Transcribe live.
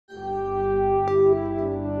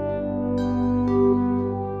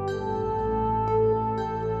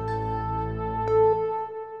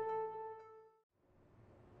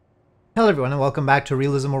everyone, and welcome back to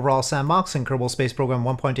Realism Overhaul Sandbox in Kerbal Space Program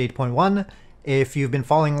 1.8.1. If you've been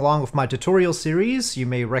following along with my tutorial series, you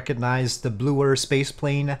may recognize the Bluer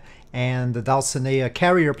Spaceplane and the Dulcinea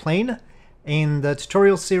carrier plane. In the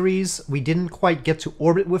tutorial series, we didn't quite get to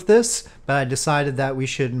orbit with this, but I decided that we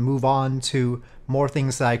should move on to more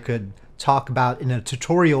things that I could talk about in a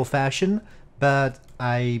tutorial fashion, but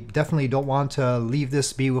I definitely don't want to leave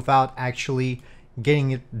this be without actually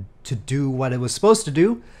getting it to do what it was supposed to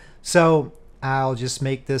do. So I'll just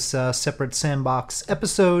make this a separate sandbox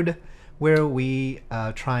episode where we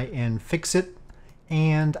try and fix it.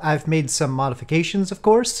 And I've made some modifications, of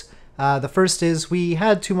course. The first is we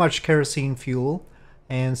had too much kerosene fuel,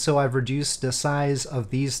 and so I've reduced the size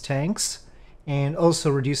of these tanks and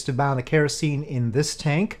also reduced the amount of kerosene in this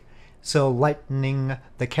tank, so lightening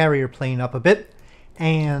the carrier plane up a bit.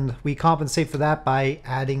 And we compensate for that by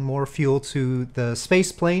adding more fuel to the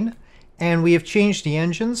space plane. And we have changed the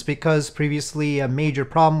engines because previously a major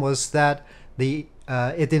problem was that it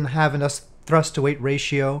didn't have enough thrust to weight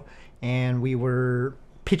ratio, and we were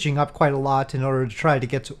pitching up quite a lot in order to try to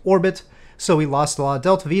get to orbit, so we lost a lot of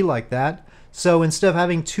delta V like that. So instead of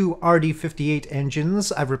having two RD-58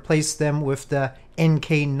 engines, I've replaced them with the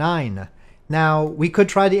NK9. Now we could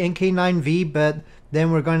try the NK9V, but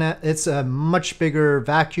then it's a much bigger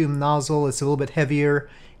vacuum nozzle, it's a little bit heavier,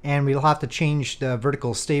 and we'll have to change the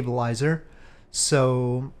vertical stabilizer.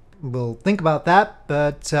 So we'll think about that,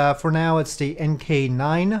 but for now it's the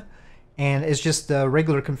NK9, and it's just the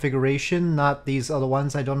regular configuration, not these other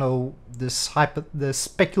ones. I don't know the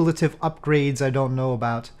speculative upgrades I don't know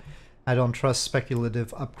about. I don't trust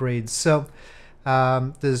speculative upgrades. So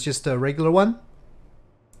this is just a regular one.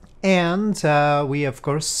 And we of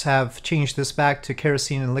course have changed this back to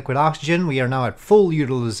kerosene and liquid oxygen. We are now at full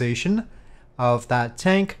utilization of that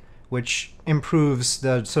tank, which improves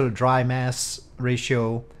the sort of dry mass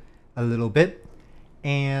ratio a little bit.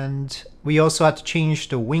 And we also had to change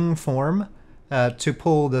the wing form to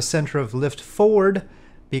pull the center of lift forward,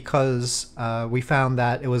 because we found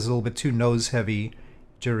that it was a little bit too nose heavy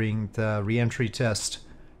during the re-entry test.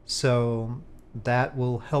 So that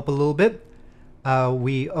will help a little bit.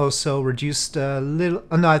 We also reduced a little,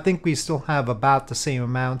 no, I think we still have about the same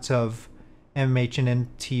amount of MH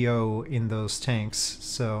and NTO in those tanks,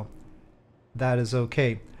 so that is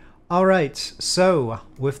okay. Alright, so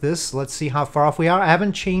with this, let's see how far off we are. I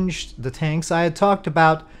haven't changed the tanks. I had talked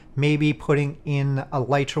about maybe putting in a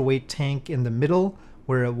lighter weight tank in the middle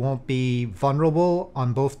where it won't be vulnerable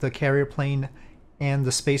on both the carrier plane and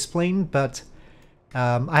the space plane, but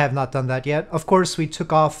I have not done that yet. Of course, we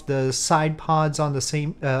took off the side pods on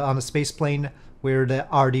the space plane where the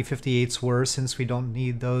RD-58s were, since we don't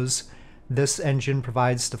need those. This engine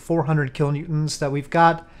provides the 400 kilonewtons that we've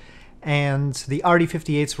got, and the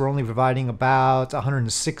RD-58s were only providing about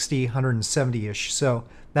 160, 170-ish, so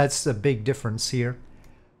that's a big difference here.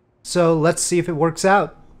 So let's see if it works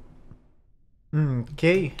out.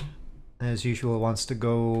 Okay, as usual, it wants to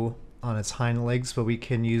go on its hind legs, but we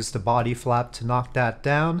can use the body flap to knock that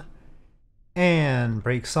down. And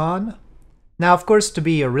brakes on. Now, of course, to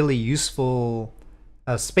be a really useful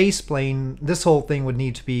space plane, this whole thing would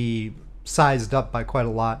need to be sized up by quite a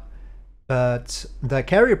lot. But the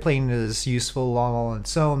carrier plane is useful all on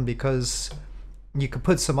its own because you could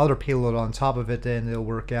put some other payload on top of it and it'll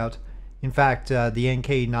work out. In fact, the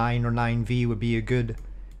NK9 or 9V would be a good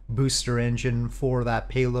booster engine for that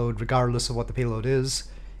payload, regardless of what the payload is.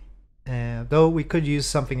 Though we could use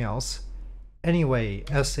something else. Anyway,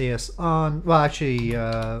 SAS on. Well, actually,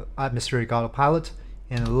 atmospheric autopilot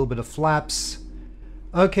and a little bit of flaps.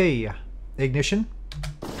 Okay, ignition.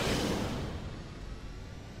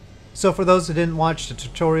 So for those who didn't watch the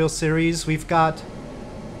tutorial series, we've got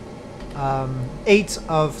 8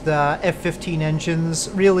 of the F-15 engines.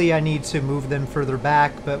 Really, I need to move them further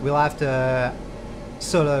back, but we'll have to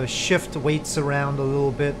sort of shift weights around a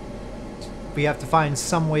little bit. We have to find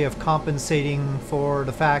some way of compensating for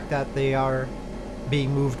the fact that they are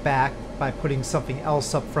being moved back by putting something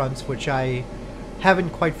else up front, which I haven't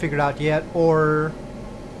quite figured out yet, or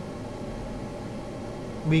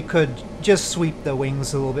we could just sweep the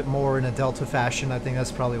wings a little bit more in a delta fashion. I think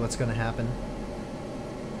that's probably what's going to happen.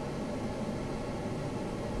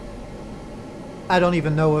 I don't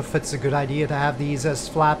even know if it's a good idea to have these as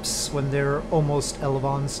flaps when they're almost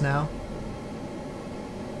elevons now.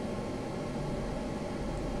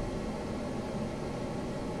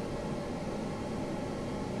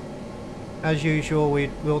 As usual,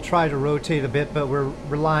 we'll try to rotate a bit, but we're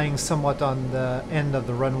relying somewhat on the end of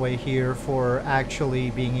the runway here for actually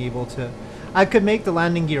being able to... I could make the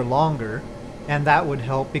landing gear longer, and that would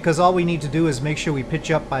help, because all we need to do is make sure we pitch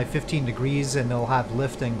up by 15 degrees and it'll have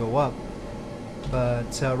lift and go up.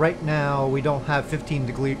 But right now we don't have 15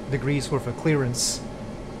 degrees worth of clearance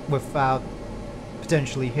without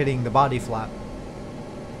potentially hitting the body flap.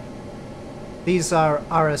 These are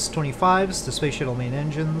RS-25s, the Space Shuttle main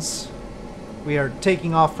engines. We are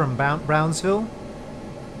taking off from Brownsville.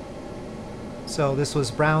 So this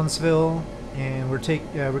was Brownsville, and we're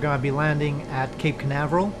going to be landing at Cape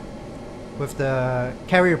Canaveral with the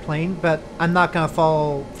carrier plane, but I'm not going to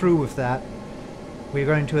follow through with that. We're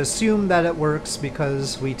going to assume that it works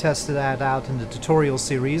because we tested that out in the tutorial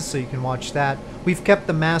series, so you can watch that. We've kept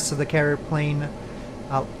the mass of the carrier plane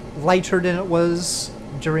lighter than it was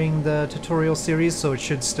during the tutorial series, so it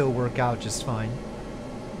should still work out just fine.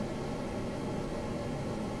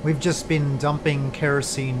 We've just been dumping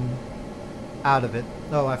kerosene out of it.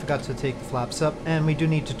 Oh, I forgot to take the flaps up, and we do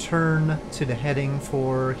need to turn to the heading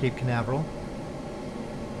for Cape Canaveral.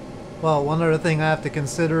 Well, one other thing I have to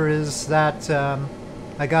consider is that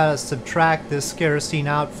I gotta subtract this kerosene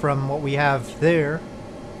out from what we have there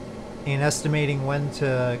in estimating when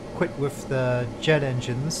to quit with the jet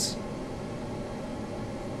engines.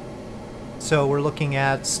 So we're looking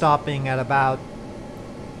at stopping at about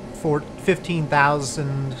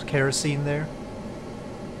 15,000 kerosene there.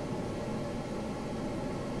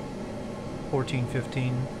 14,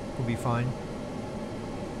 15 will be fine.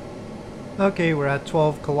 Okay, we're at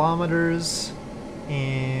 12 kilometers,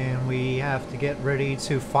 and we have to get ready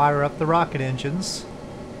to fire up the rocket engines.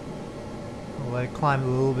 We'll let it climb a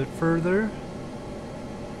little bit further.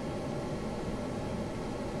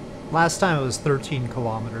 Last time it was 13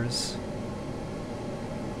 kilometers.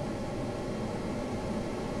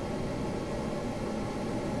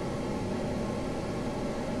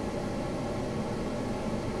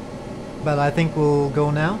 But I think we'll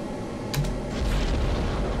go now.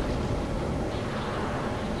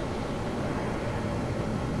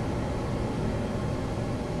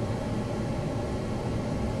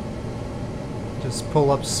 Just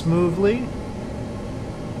pull up smoothly.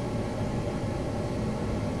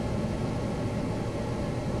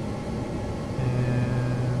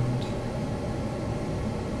 And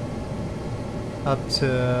up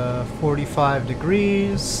to 45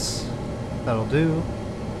 degrees. That'll do.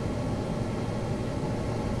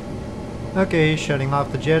 Okay, shutting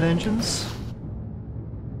off the jet engines.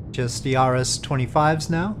 Just the RS-25s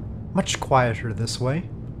now. Much quieter this way.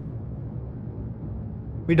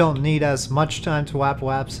 We don't need as much time to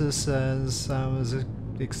apoapsis as I was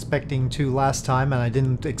expecting to last time, and I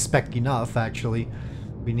didn't expect enough, actually.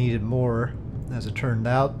 We needed more, as it turned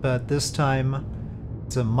out, but this time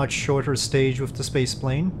it's a much shorter stage with the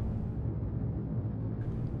spaceplane.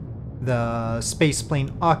 The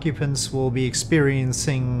spaceplane occupants will be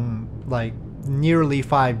experiencing like nearly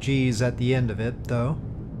 5 Gs at the end of it, though.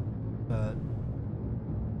 But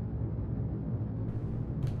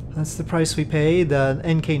that's the price we pay. The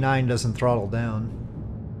NK9 doesn't throttle down.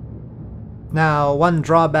 Now, one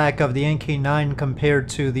drawback of the NK9 compared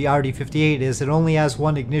to the RD-58 is it only has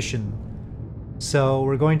one ignition. So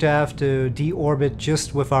we're going to have to deorbit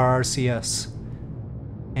just with our RCS.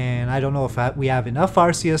 And I don't know if we have enough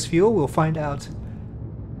RCS fuel. We'll find out.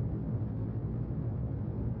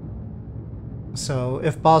 So,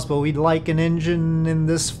 if possible, we'd like an engine in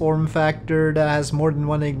this form factor that has more than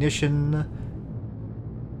one ignition.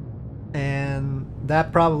 And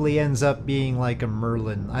that probably ends up being like a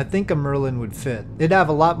Merlin. I think a Merlin would fit. It'd have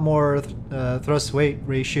a lot more thrust-weight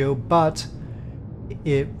ratio, but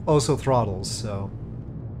it also throttles, so...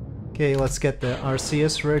 Okay, let's get the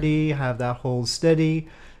RCS ready, have that hold steady,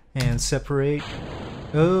 and separate.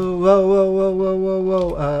 Oh, whoa, whoa, whoa, whoa, whoa,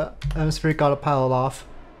 whoa. Atmospheric autopilot off.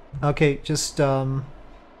 Okay, just, It's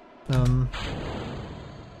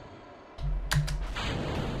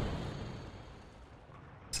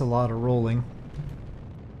a lot of rolling.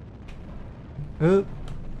 Oop.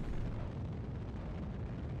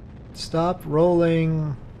 Stop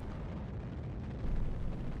rolling.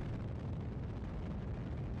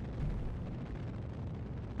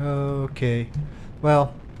 Okay,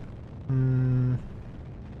 well,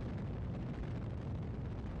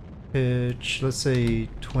 pitch, let's say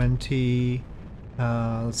 20,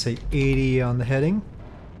 let's say 80 on the heading.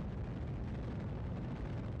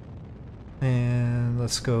 And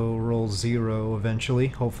let's go roll 0 eventually,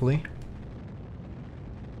 hopefully.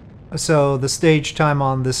 So the stage time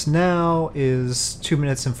on this now is 2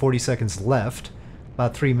 minutes and 40 seconds left.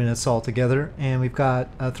 About 3 minutes altogether, and we've got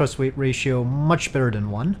a thrust weight ratio much better than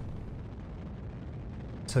 1.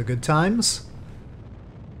 So good times.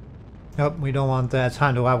 Oh, we don't want that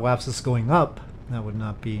time to apoapsis going up. That would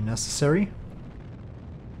not be necessary.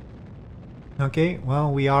 Okay, well,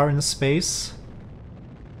 we are in space.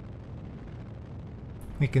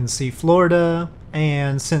 We can see Florida,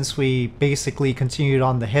 and since we basically continued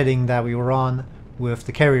on the heading that we were on with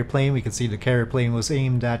the carrier plane, we can see the carrier plane was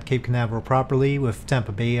aimed at Cape Canaveral properly with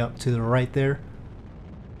Tampa Bay up to the right there.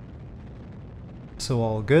 So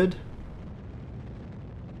all good.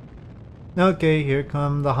 Okay, here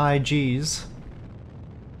come the high G's.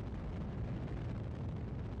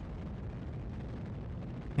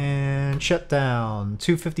 And shut down.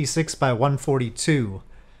 256 by 142.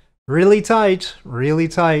 Really tight, really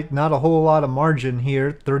tight. Not a whole lot of margin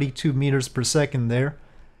here. 32 meters per second there.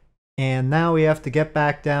 And now we have to get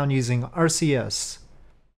back down using RCS.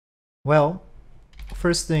 Well,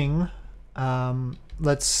 first thing, well,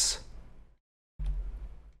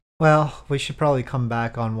 we should probably come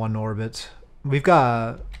back on one orbit. We've got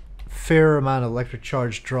a fair amount of electric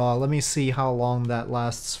charge draw. Let me see how long that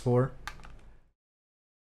lasts for.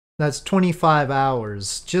 That's 25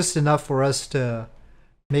 hours, just enough for us to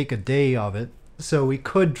make a day of it. So we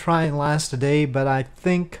could try and last a day, but I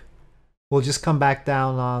think we'll just come back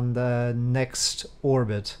down on the next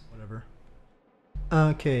orbit. Whatever.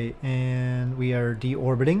 Okay, and we are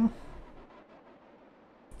deorbiting.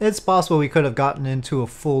 It's possible we could have gotten into a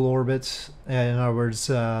full orbit, in other words,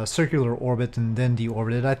 circular orbit and then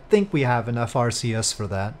deorbited. I think we have enough RCS for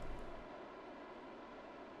that.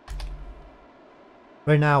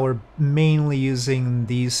 Right now we're mainly using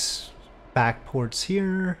these back ports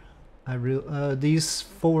here. These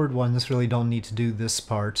forward ones really don't need to do this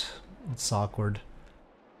part. It's awkward.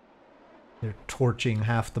 They're torching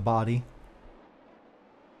half the body.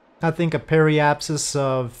 I think a periapsis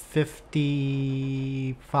of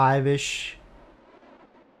 55-ish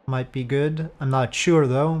might be good. I'm not sure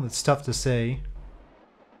though, it's tough to say.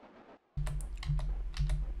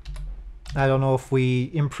 I don't know if we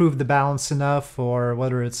improve the balance enough or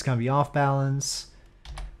whether it's going to be off balance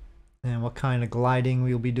and what kind of gliding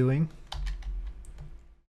we'll be doing.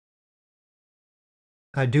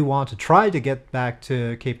 I do want to try to get back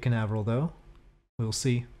to Cape Canaveral though. We'll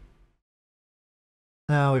see.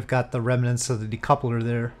 Now we've got the remnants of the decoupler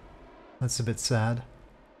there. That's a bit sad.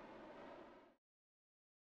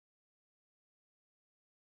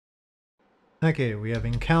 Okay, we have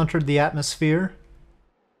encountered the atmosphere.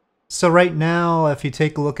 So right now, if you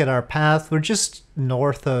take a look at our path, we're just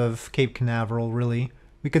north of Cape Canaveral, really.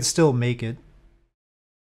 We could still make it.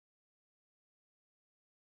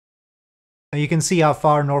 And you can see how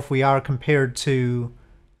far north we are compared to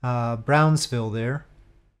Brownsville there.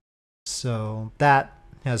 So that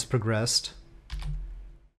has progressed.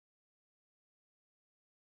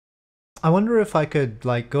 I wonder if I could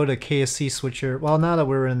like go to KSC switcher. Well, now that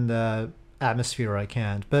we're in the atmosphere I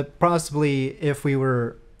can't, but possibly if we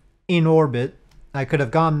were in orbit I could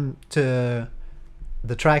have gone to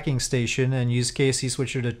the tracking station and used KSC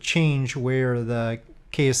switcher to change where the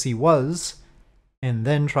KSC was and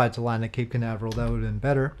then tried to land at Cape Canaveral. That would have been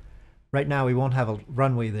better. Right now we won't have a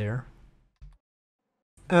runway there.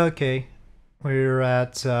 Okay, we're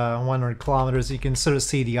at 100 kilometers. You can sort of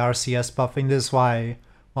see the RCS buffing. This is why I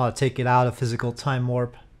want to take it out of physical time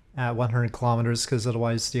warp at 100 kilometers, because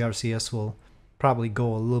otherwise the RCS will probably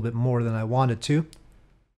go a little bit more than I want it to.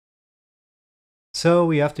 So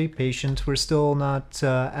we have to be patient. We're still not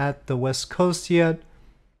at the west coast yet.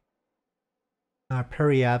 Our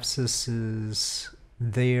periapsis is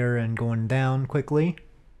there and going down quickly.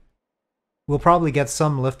 We'll probably get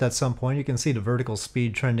some lift at some point. You can see the vertical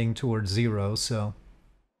speed trending towards 0, so.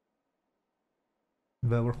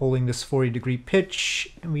 But we're holding this 40-degree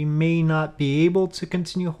pitch, and we may not be able to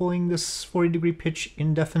continue holding this 40-degree pitch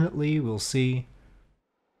indefinitely. We'll see.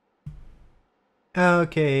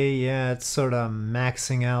 Okay, yeah, it's sort of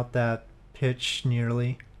maxing out that pitch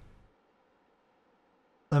nearly.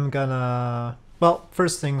 I'm gonna... Well,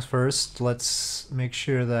 first things first, let's make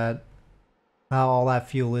sure that all that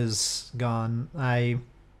fuel is gone. I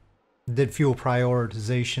did fuel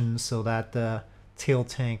prioritization so that the tail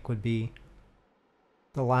tank would be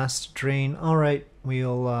the last drain. Alright,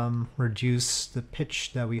 we'll reduce the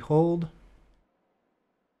pitch that we hold.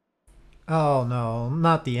 Oh no,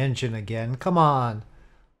 not the engine again. Come on.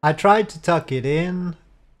 I tried to tuck it in.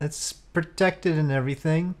 It's protected and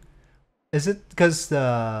everything. Is it because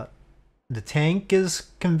the tank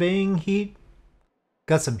is conveying heat?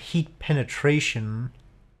 Got some heat penetration.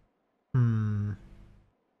 Maybe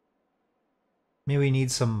we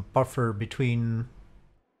need some buffer between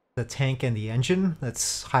the tank and the engine.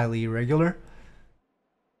 That's highly irregular.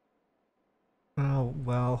 Oh,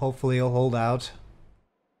 well, hopefully it'll hold out.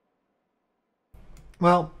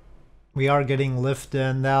 Well, we are getting lift,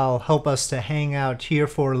 and that'll help us to hang out here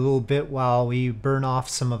for a little bit while we burn off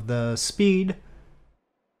some of the speed.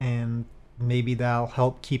 And maybe that'll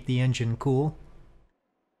help keep the engine cool.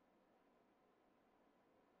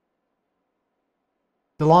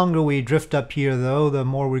 The longer we drift up here, though, the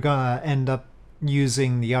more we're gonna end up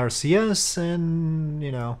using the RCS, and,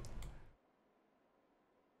 you know,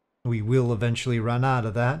 we will eventually run out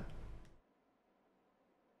of that.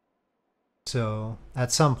 So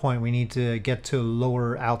at some point we need to get to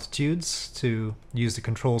lower altitudes to use the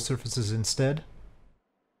control surfaces instead.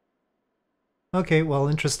 Okay, well,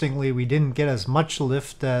 interestingly, we didn't get as much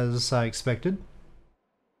lift as I expected.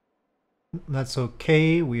 That's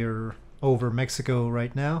okay, we're over Mexico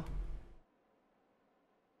right now.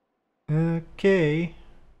 Okay.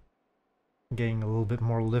 Getting a little bit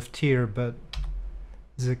more lift here, but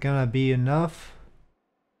is it gonna be enough?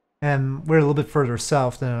 And we're a little bit further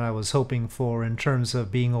south than I was hoping for in terms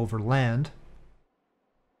of being over land.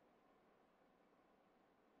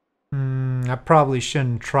 I probably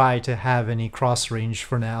shouldn't try to have any cross range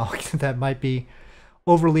for now. That might be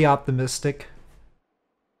overly optimistic.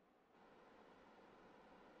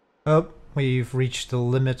 Oh, we've reached the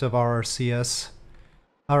limit of our RCS.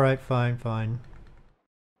 Alright, fine, fine.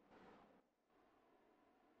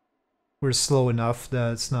 We're slow enough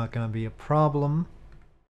that it's not gonna be a problem.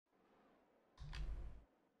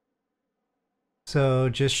 So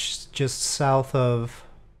just south of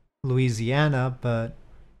Louisiana, but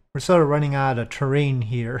we're sort of running out of terrain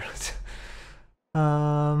here.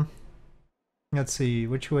 Let's see,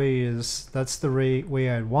 which way is... That's the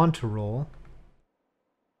way I'd want to roll.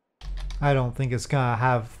 I don't think it's gonna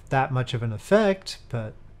have that much of an effect,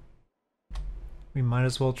 but we might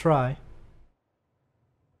as well try.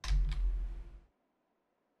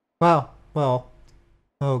 Wow, well,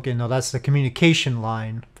 okay, no, that's the communication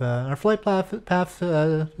line. But our flight path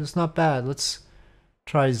is not bad. Let's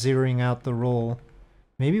try zeroing out the roll.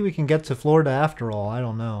 Maybe we can get to Florida after all, I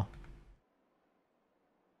don't know.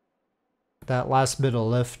 That last bit of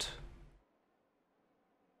lift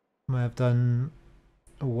might have done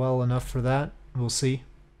well enough for that. We'll see.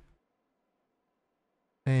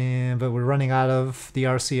 But we're running out of the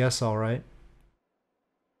RCS, alright.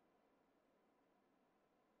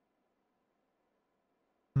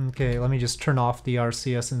 Okay, let me just turn off the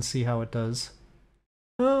RCS and see how it does.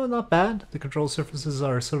 Oh, not bad. The control surfaces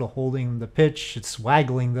are sort of holding the pitch. It's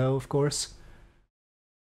waggling though, of course.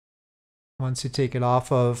 Once you take it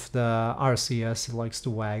off of the RCS, it likes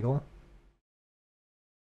to waggle.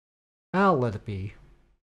 I'll let it be.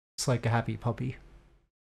 It's like a happy puppy.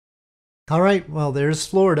 Alright, well, there's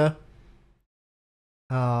Florida.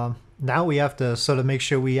 Now we have to sort of make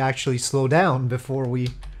sure we actually slow down before we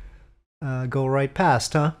go right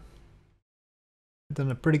past, huh?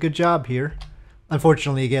 Done a pretty good job here.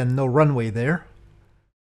 Unfortunately, again, no runway there.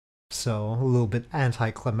 So, a little bit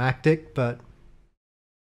anticlimactic, but...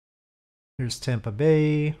 Here's Tampa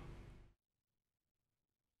Bay.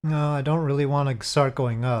 No, I don't really want to start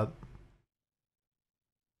going up.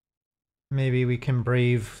 Maybe we can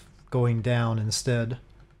brave going down instead.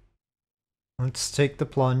 Let's take the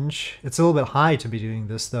plunge. It's a little bit high to be doing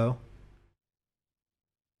this, though.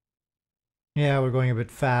 Yeah, we're going a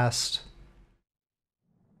bit fast.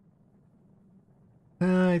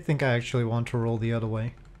 I think I actually want to roll the other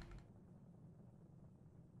way.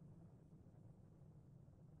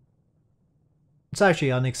 It's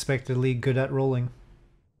actually unexpectedly good at rolling.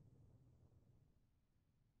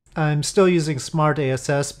 I'm still using Smart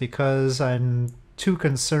ASS because I'm too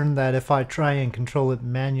concerned that if I try and control it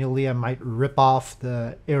manually, I might rip off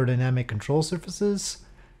the aerodynamic control surfaces.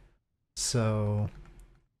 So,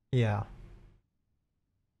 yeah.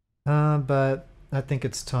 But I think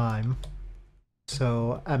it's time.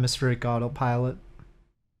 So, atmospheric autopilot.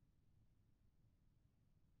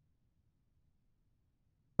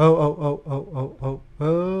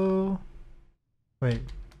 Oh. Wait.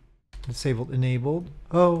 Disabled, enabled.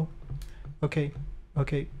 Oh. Okay.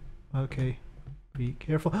 Be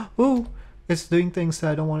careful. Oh! It's doing things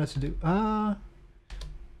that I don't want it to do.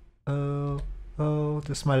 Oh,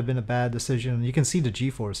 this might have been a bad decision. You can see the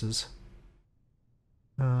G-forces.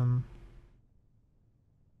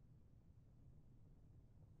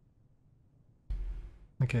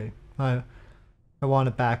 Okay. I want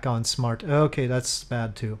it back on smart. Okay, that's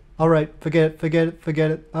bad too. Alright, forget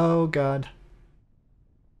it. Oh god.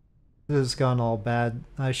 This has gone all bad.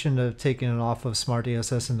 I shouldn't have taken it off of Smart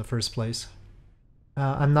ASS in the first place.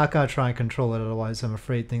 I'm not gonna try and control it, otherwise I'm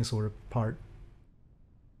afraid things will rip apart.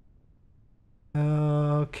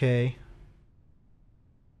 Okay.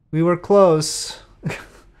 We were close.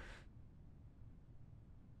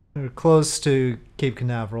 We were close to Cape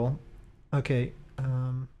Canaveral. Okay.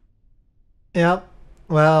 Yep.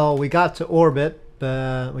 Well, we got to orbit,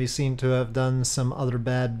 but we seem to have done some other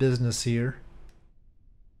bad business here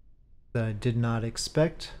that I did not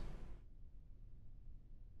expect.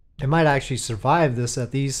 It might actually survive this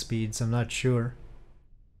at these speeds, I'm not sure.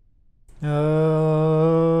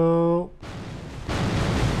 Oh.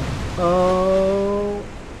 Oh.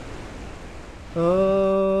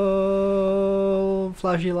 Oh.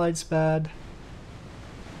 Flashy light's bad.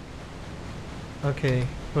 Okay,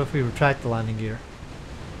 what if we retract the landing gear?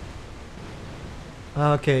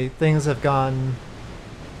 Okay, things have gone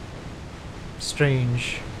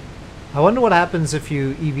strange. I wonder what happens if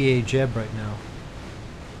you EVA Jeb right now.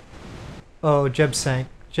 Oh, Jeb sank.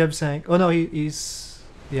 Jeb sank. Oh no, he's...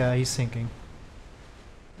 Yeah, he's sinking.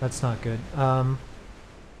 That's not good.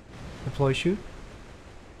 Deploy chute?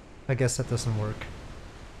 I guess that doesn't work.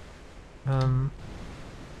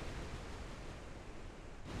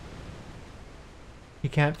 He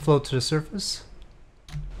can't float to the surface?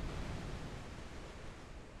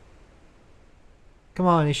 Come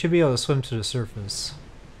on, he should be able to swim to the surface.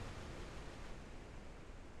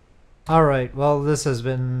 Alright, well this has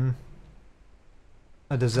been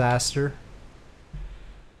a disaster.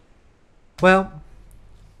 Well,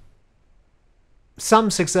 some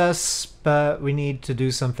success, but we need to do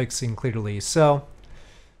some fixing clearly. So,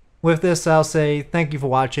 with this I'll say thank you for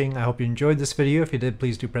watching. I hope you enjoyed this video. If you did,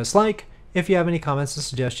 please do press like. If you have any comments or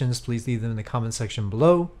suggestions, please leave them in the comment section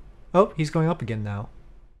below. Oh, he's going up again now.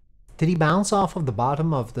 Did he bounce off of the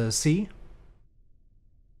bottom of the sea?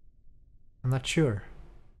 I'm not sure.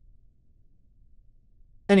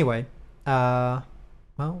 Anyway, well,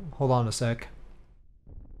 hold on a sec.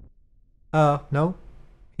 No.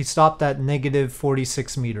 He stopped at negative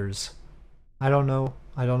 46 meters. I don't know.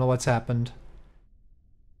 I don't know what's happened.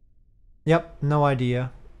 Yep, no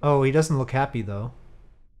idea. Oh, he doesn't look happy though.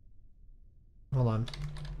 Hold on.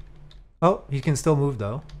 Oh, he can still move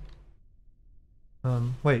though.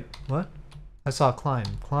 Wait, what? I saw a climb.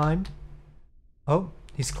 Climb? Oh,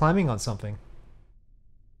 he's climbing on something.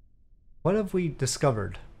 What have we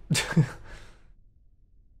discovered?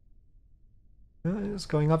 It's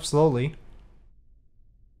going up slowly.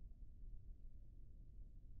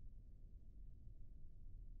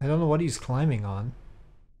 I don't know what he's climbing on.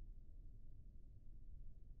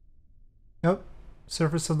 Nope.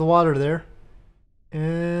 Surface of the water there.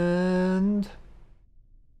 And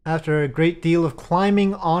after a great deal of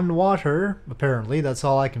climbing on water, apparently, that's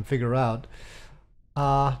all I can figure out,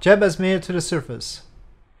 Jeb has made it to the surface.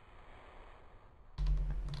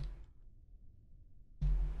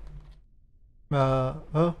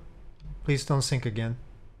 Oh, please don't sink again.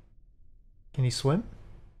 Can he swim?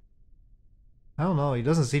 I don't know, he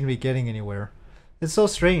doesn't seem to be getting anywhere. It's so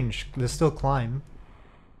strange, they still climb.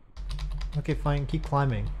 Okay, fine, keep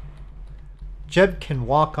climbing. Jeb can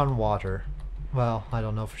walk on water. Well, I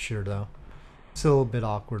don't know for sure though. It's a little bit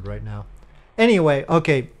awkward right now. Anyway,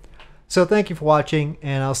 okay. So thank you for watching,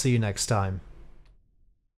 and I'll see you next time.